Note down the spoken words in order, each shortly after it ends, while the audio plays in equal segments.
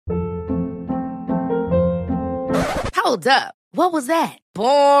Hold up. What was that?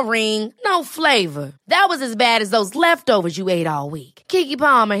 Boring. No flavor. That was as bad as those leftovers you ate all week. Keke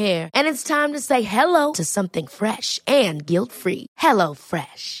Palmer here, and it's time to say hello to something fresh and guilt-free. Hello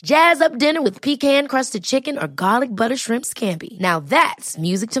Fresh. Jazz up dinner with pecan-crusted chicken or garlic butter shrimp scampi. Now that's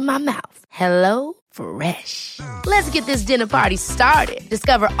music to my mouth. Hello Fresh. Let's get this dinner party started.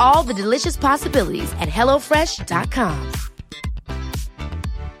 Discover all the delicious possibilities at hellofresh.com.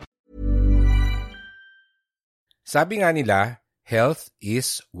 Sabi nga nila, health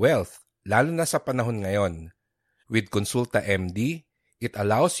is wealth, lalo na sa panahon ngayon. With Consulta MD, it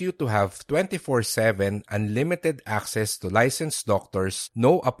allows you to have 24/7 unlimited access to licensed doctors,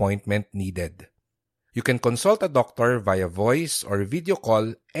 no appointment needed. You can consult a doctor via voice or video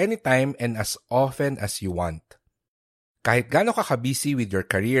call anytime and as often as you want. Kahit gaano ka busy with your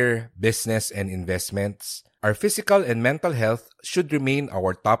career, business, and investments, our physical and mental health should remain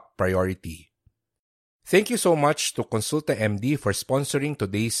our top priority. Thank you so much to Consulta MD for sponsoring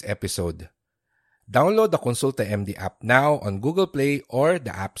today's episode. Download the Consulta MD app now on Google Play or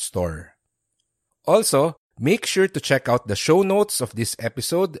the App Store. Also, make sure to check out the show notes of this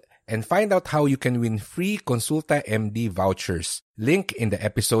episode and find out how you can win free Consulta MD vouchers. Link in the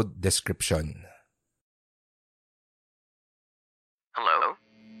episode description. Hello?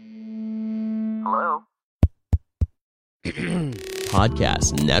 Hello?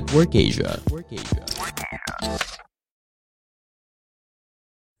 Podcast Network Asia.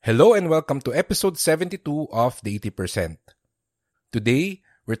 Hello and welcome to episode 72 of The 80%. Today,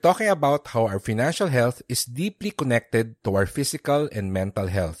 we're talking about how our financial health is deeply connected to our physical and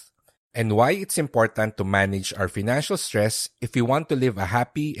mental health, and why it's important to manage our financial stress if we want to live a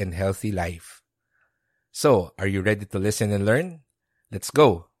happy and healthy life. So, are you ready to listen and learn? Let's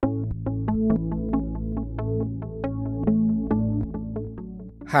go!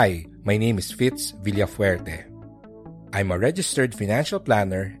 Hi, my name is Fitz Villafuerte. I'm a registered financial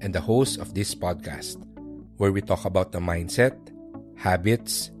planner and the host of this podcast, where we talk about the mindset,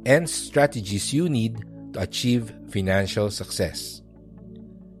 habits, and strategies you need to achieve financial success.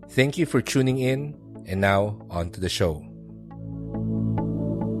 Thank you for tuning in, and now on to the show.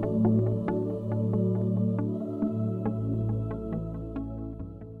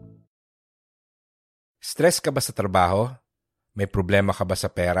 Stress ka ba sa trabaho? May problema ka ba sa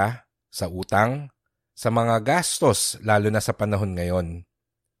pera, sa utang, sa mga gastos lalo na sa panahon ngayon?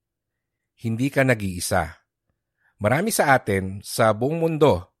 Hindi ka nag-iisa. Marami sa atin sa buong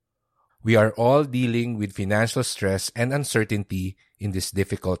mundo. We are all dealing with financial stress and uncertainty in this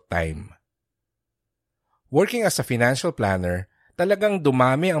difficult time. Working as a financial planner, talagang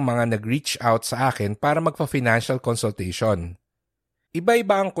dumami ang mga nag-reach out sa akin para magpa-financial consultation.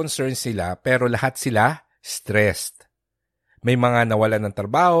 Iba-iba ang concerns nila pero lahat sila stressed. May mga nawalan ng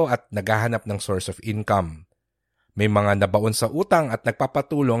trabaho at naghahanap ng source of income. May mga nabaon sa utang at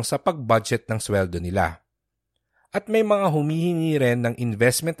nagpapatulong sa pag-budget ng sweldo nila. At may mga humihingi rin ng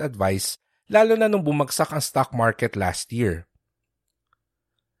investment advice lalo na nung bumagsak ang stock market last year.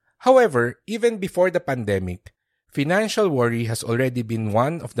 However, even before the pandemic, financial worry has already been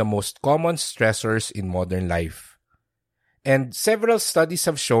one of the most common stressors in modern life. And several studies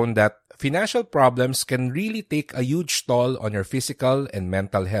have shown that financial problems can really take a huge toll on your physical and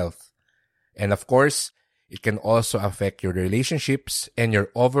mental health. And of course, it can also affect your relationships and your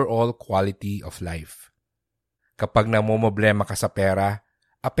overall quality of life. Kapag namomroblema ka sa pera,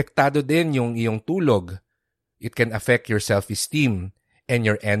 apektado din yung iyong tulog. It can affect your self-esteem and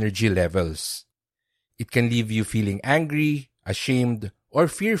your energy levels. It can leave you feeling angry, ashamed, or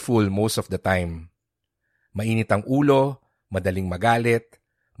fearful most of the time. Mainit ang ulo, madaling magalit,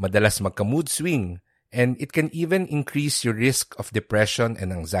 madalas magka-mood swing, and it can even increase your risk of depression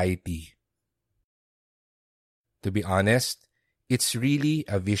and anxiety. To be honest, it's really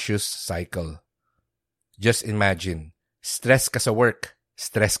a vicious cycle. Just imagine, stress ka sa work,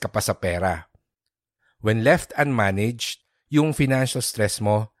 stress ka pa sa pera. When left unmanaged, yung financial stress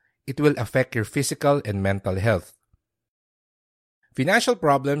mo, it will affect your physical and mental health. Financial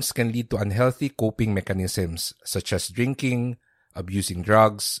problems can lead to unhealthy coping mechanisms such as drinking, abusing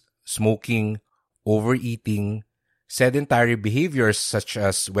drugs, smoking, overeating, sedentary behaviors such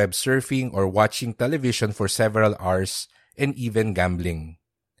as web surfing or watching television for several hours, and even gambling.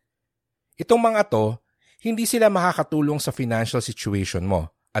 Itong mga to, hindi sila makakatulong sa financial situation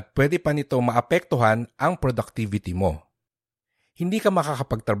mo at pwede pa nito maapektuhan ang productivity mo. Hindi ka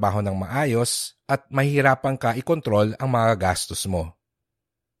makakapagtrabaho ng maayos at mahihirapan ka i-control ang mga gastos mo.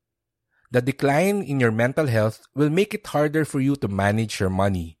 The decline in your mental health will make it harder for you to manage your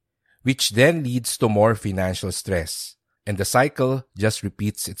money, which then leads to more financial stress. And the cycle just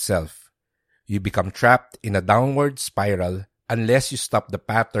repeats itself. You become trapped in a downward spiral unless you stop the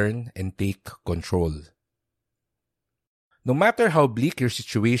pattern and take control. No matter how bleak your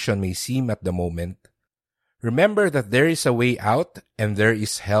situation may seem at the moment, remember that there is a way out and there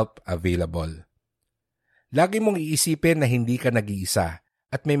is help available. Lagi mong iisipin na hindi ka nag-iisa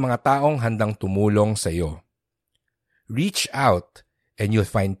at may mga taong handang tumulong sa iyo. Reach out and you'll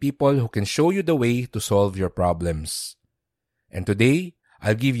find people who can show you the way to solve your problems. And today,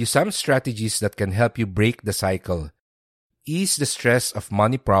 I'll give you some strategies that can help you break the cycle, ease the stress of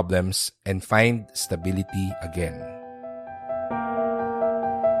money problems, and find stability again.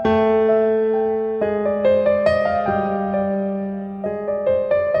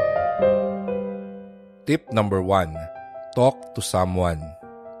 Tip number 1. Talk to someone.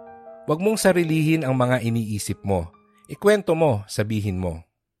 Huwag mong sarilihin ang mga iniisip mo. Ikwento mo, sabihin mo.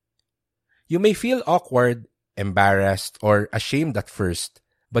 You may feel awkward, embarrassed, or ashamed at first,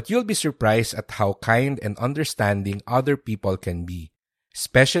 but you'll be surprised at how kind and understanding other people can be,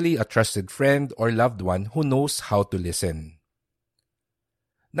 especially a trusted friend or loved one who knows how to listen.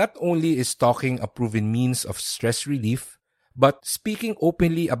 Not only is talking a proven means of stress relief, but speaking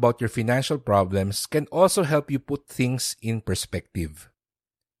openly about your financial problems can also help you put things in perspective.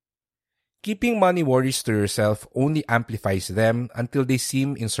 Keeping money worries to yourself only amplifies them until they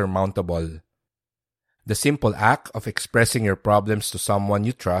seem insurmountable. The simple act of expressing your problems to someone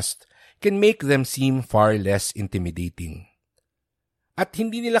you trust can make them seem far less intimidating. At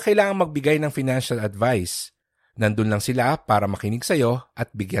hindi nila kailangang magbigay ng financial advice. Nandun lang sila para makinig sa'yo at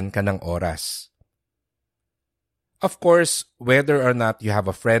bigyan ka ng oras. Of course, whether or not you have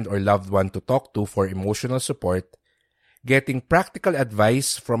a friend or loved one to talk to for emotional support, getting practical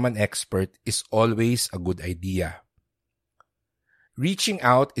advice from an expert is always a good idea. Reaching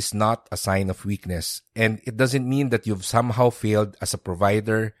out is not a sign of weakness, and it doesn't mean that you've somehow failed as a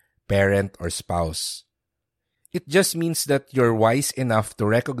provider, parent, or spouse. It just means that you're wise enough to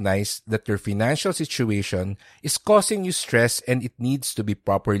recognize that your financial situation is causing you stress and it needs to be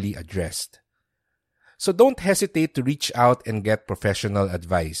properly addressed. So don't hesitate to reach out and get professional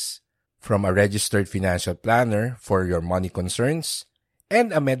advice from a registered financial planner for your money concerns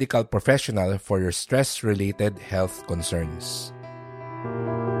and a medical professional for your stress-related health concerns.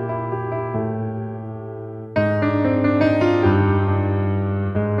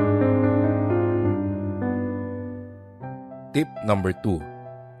 Tip number 2.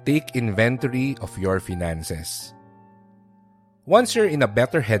 Take inventory of your finances. Once you're in a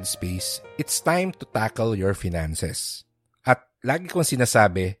better headspace, it's time to tackle your finances. At lagi kong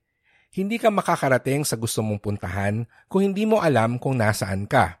sinasabi, hindi ka makakarating sa gusto mong puntahan kung hindi mo alam kung nasaan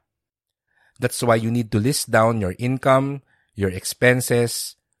ka. That's why you need to list down your income, your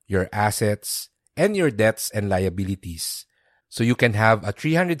expenses, your assets, and your debts and liabilities, so you can have a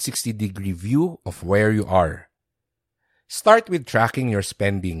 360-degree view of where you are. Start with tracking your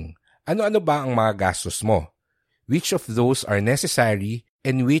spending. Ano-ano ba ang mga gastos mo? Which of those are necessary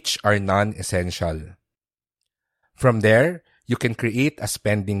and which are non-essential? From there, you can create a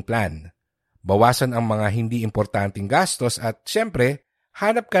spending plan. Bawasan ang mga hindi importanteng gastos at syempre,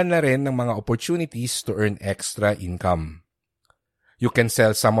 hanap ka na rin ng mga opportunities to earn extra income. You can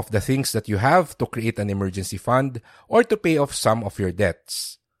sell some of the things that you have to create an emergency fund or to pay off some of your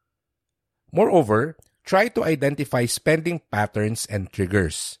debts. Moreover, try to identify spending patterns and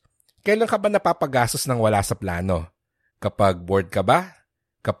triggers. Kailan ka ba napapagastos ng wala sa plano? Kapag bored ka ba?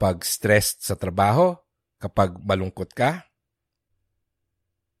 Kapag stressed sa trabaho? Kapag malungkot ka?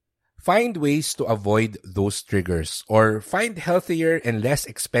 Find ways to avoid those triggers or find healthier and less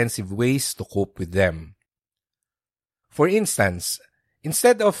expensive ways to cope with them. For instance,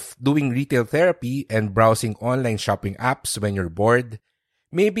 instead of doing retail therapy and browsing online shopping apps when you're bored,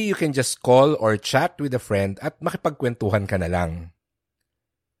 maybe you can just call or chat with a friend at makipagkwentuhan ka na lang.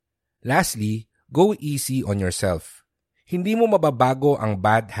 Lastly, go easy on yourself. Hindi mo mababago ang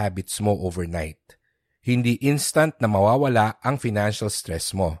bad habits mo overnight. Hindi instant na mawawala ang financial stress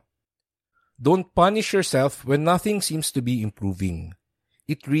mo. Don't punish yourself when nothing seems to be improving.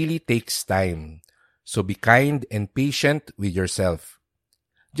 It really takes time. So be kind and patient with yourself.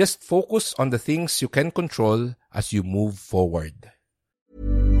 Just focus on the things you can control as you move forward.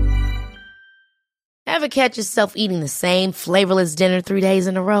 Ever catch yourself eating the same flavorless dinner 3 days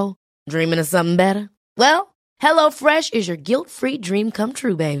in a row? Dreaming of something better? Well, HelloFresh is your guilt-free dream come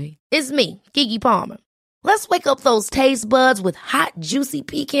true, baby. It's me, Keke Palmer. Let's wake up those taste buds with hot, juicy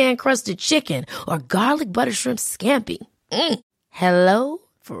pecan-crusted chicken or garlic butter shrimp scampi. Hello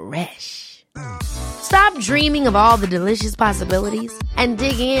Fresh. Stop dreaming of all the delicious possibilities and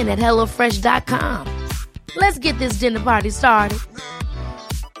dig in at HelloFresh.com. Let's get this dinner party started.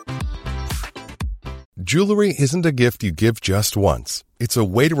 Jewelry isn't a gift you give just once. It's a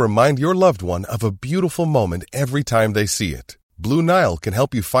way to remind your loved one of a beautiful moment every time they see it. Blue Nile can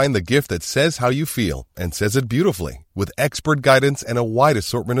help you find the gift that says how you feel and says it beautifully, with expert guidance and a wide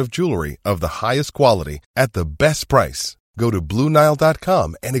assortment of jewelry of the highest quality at the best price. Go to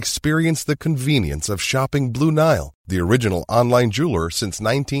BlueNile.com and experience the convenience of shopping Blue Nile, the original online jeweler since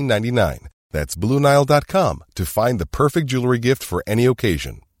 1999. That's BlueNile.com to find the perfect jewelry gift for any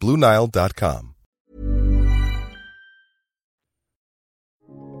occasion. BlueNile.com.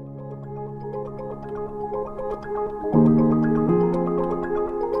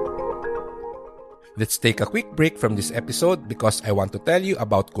 Let's take a quick break from this episode because I want to tell you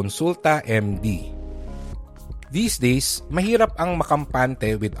about Consulta MD. These days, mahirap ang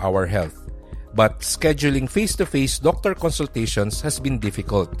makampante with our health, but scheduling face-to-face doctor consultations has been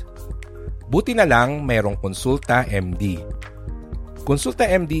difficult. Buti na lang mayroong Consulta MD. Consulta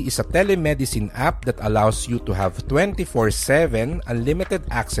MD is a telemedicine app that allows you to have 24/7 unlimited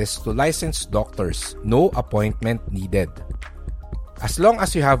access to licensed doctors, no appointment needed. As long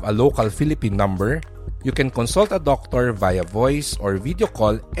as you have a local Philippine number, you can consult a doctor via voice or video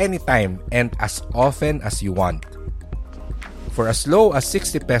call anytime and as often as you want. For as low as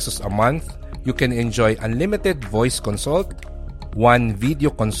 60 pesos a month, you can enjoy unlimited voice consult, 1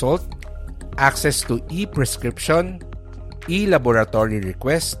 video consult, access to e-prescription, e-laboratory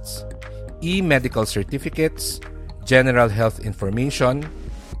requests, e-medical certificates, general health information,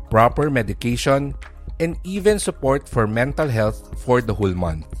 proper medication, and even support for mental health for the whole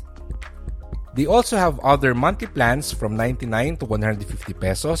month. They also have other monthly plans from 99 to 150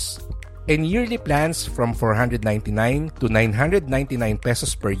 pesos and yearly plans from 499 to 999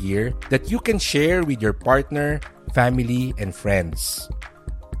 pesos per year that you can share with your partner, family, and friends.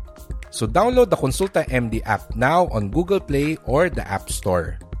 So download the Consulta MD app now on Google Play or the App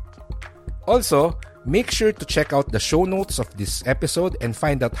Store. Also, make sure to check out the show notes of this episode and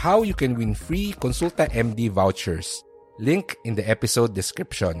find out how you can win free Consulta MD vouchers. Link in the episode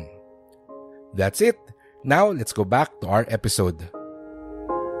description. That's it. Now, let's go back to our episode.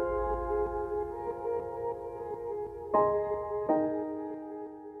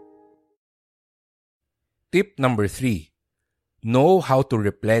 Tip number 3. Know how to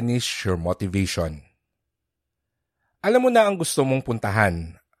replenish your motivation. Alam mo na ang gusto mong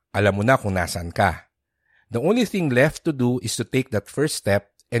puntahan. Alam mo na kung nasaan ka. The only thing left to do is to take that first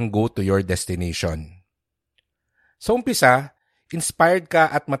step and go to your destination. Sa umpisa, inspired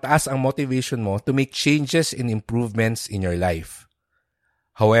ka at mataas ang motivation mo to make changes and improvements in your life.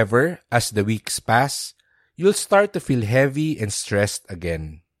 However, as the weeks pass, you'll start to feel heavy and stressed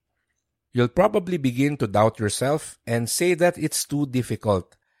again. You'll probably begin to doubt yourself and say that it's too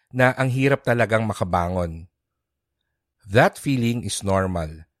difficult, na ang hirap talagang makabangon. That feeling is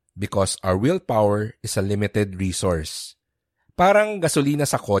normal because our willpower is a limited resource. Parang gasolina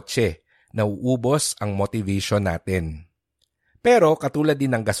sa kotse, nauubos ang motivation natin. Pero katulad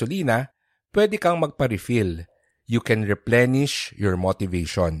din ng gasolina, pwede kang magpa-refill. You can replenish your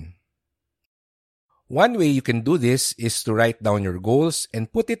motivation. One way you can do this is to write down your goals and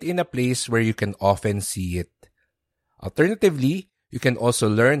put it in a place where you can often see it. Alternatively, you can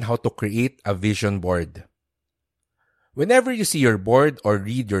also learn how to create a vision board. Whenever you see your board or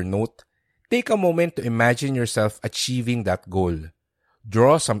read your note, take a moment to imagine yourself achieving that goal.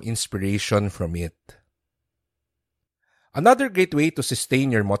 Draw some inspiration from it. Another great way to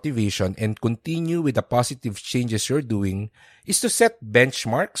sustain your motivation and continue with the positive changes you're doing is to set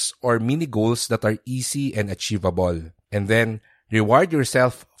benchmarks or mini goals that are easy and achievable, and then reward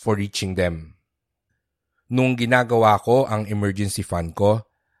yourself for reaching them. Nung ginagawa ko ang emergency fund ko,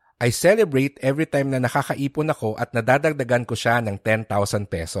 I celebrate every time na nakakaipon ako at nadadagdagan ko siya ng 10,000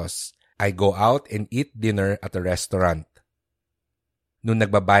 pesos. I go out and eat dinner at a restaurant. Nung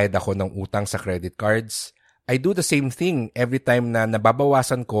nagbabayad ako ng utang sa credit cards, I do the same thing every time na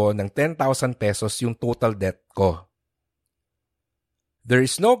nababawasan ko ng 10,000 pesos yung total debt ko. There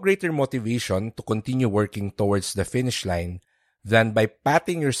is no greater motivation to continue working towards the finish line than by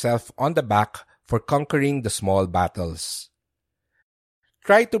patting yourself on the back for conquering the small battles.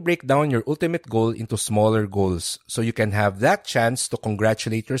 Try to break down your ultimate goal into smaller goals so you can have that chance to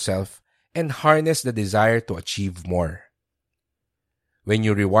congratulate yourself and harness the desire to achieve more. When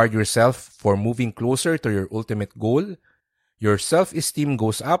you reward yourself for moving closer to your ultimate goal, your self-esteem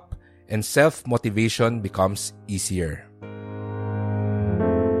goes up and self-motivation becomes easier.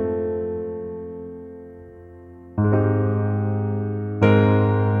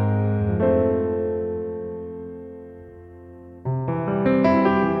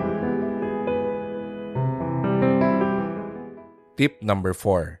 Tip number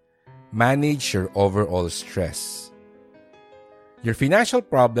 4. manage your overall stress. Your financial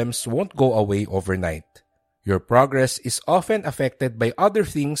problems won't go away overnight. Your progress is often affected by other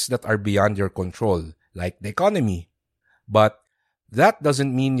things that are beyond your control, like the economy. But that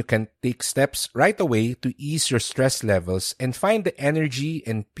doesn't mean you can take steps right away to ease your stress levels and find the energy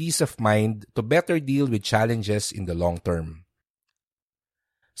and peace of mind to better deal with challenges in the long term.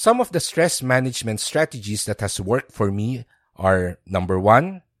 Some of the stress management strategies that has worked for me are: number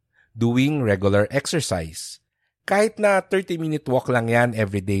 1, doing regular exercise. Kahit na 30-minute walk lang yan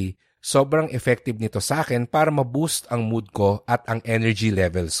everyday, sobrang effective nito sa akin para ma-boost ang mood ko at ang energy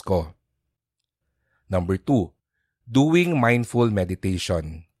levels ko. Number 2, doing mindful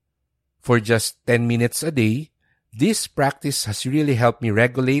meditation. For just 10 minutes a day, this practice has really helped me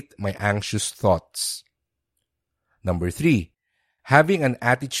regulate my anxious thoughts. Number 3, having an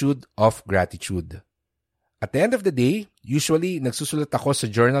attitude of gratitude. At the end of the day, usually nagsusulat ako sa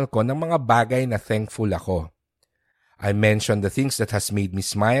journal ko ng mga bagay na thankful ako. I mention the things that has made me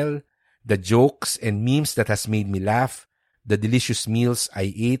smile, the jokes and memes that has made me laugh, the delicious meals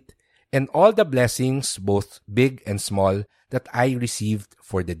I ate, and all the blessings, both big and small, that I received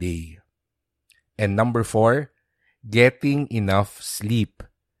for the day. And number 4, getting enough sleep.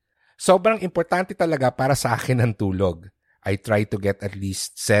 Sobrang importante talaga para sa akin ang tulog. I try to get at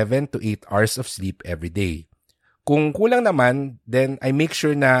least 7 to 8 hours of sleep every day. Kung kulang naman, then I make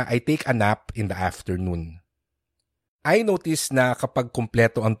sure na I take a nap in the afternoon. I notice na kapag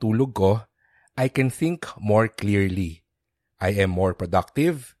kumpleto ang tulog ko, I can think more clearly. I am more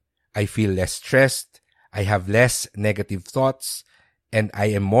productive, I feel less stressed, I have less negative thoughts, and I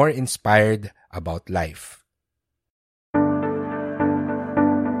am more inspired about life.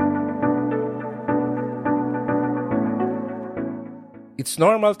 It's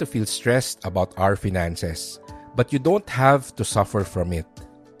normal to feel stressed about our finances, but you don't have to suffer from it.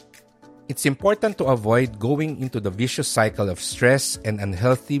 It's important to avoid going into the vicious cycle of stress and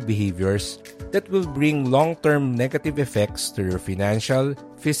unhealthy behaviors that will bring long-term negative effects to your financial,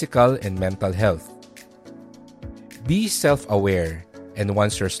 physical, and mental health. Be self-aware, and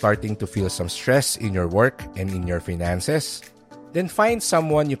once you're starting to feel some stress in your work and in your finances, then find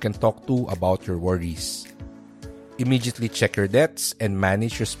someone you can talk to about your worries. Immediately check your debts and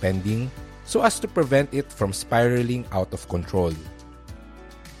manage your spending so as to prevent it from spiraling out of control.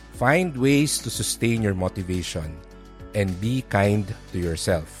 Find ways to sustain your motivation and be kind to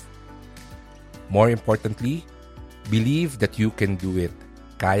yourself. More importantly, believe that you can do it.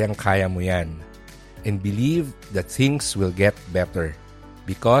 Kayang-kaya mo yan. And believe that things will get better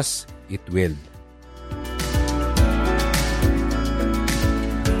because it will.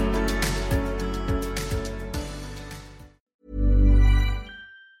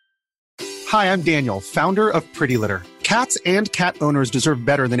 Hi, I'm Daniel, founder of Pretty Litter. Cats and cat owners deserve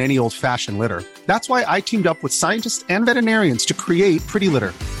better than any old-fashioned litter. That's why I teamed up with scientists and veterinarians to create Pretty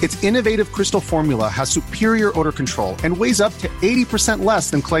Litter. Its innovative crystal formula has superior odor control and weighs up to 80%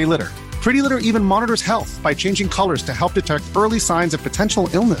 less than clay litter. Pretty Litter even monitors health by changing colors to help detect early signs of potential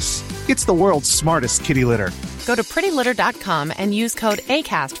illness. It's the world's smartest kitty litter. Go to prettylitter.com and use code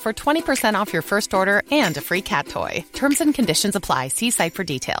ACAST for 20% off your first order and a free cat toy. Terms and conditions apply. See site for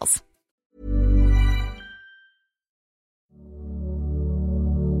details.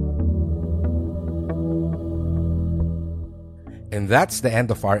 And that's the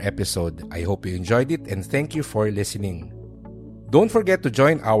end of our episode. I hope you enjoyed it and thank you for listening. Don't forget to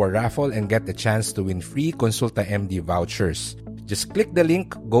join our raffle and get the chance to win free Consulta MD vouchers. Just click the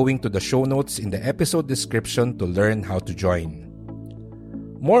link going to the show notes in the episode description to learn how to join.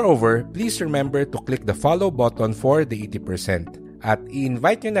 Moreover, please remember to click the follow button for the 80% at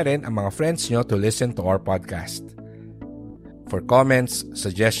i-invite nyo na rin ang mga friends nyo to listen to our podcast. For comments,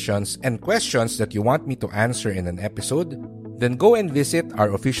 suggestions, and questions that you want me to answer in an episode, then go and visit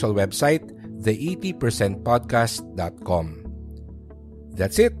our official website, the80percentpodcast.com.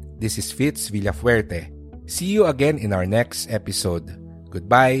 That's it. This is Fitz Villafuerte. See you again in our next episode.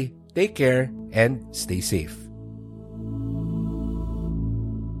 Goodbye, take care, and stay safe.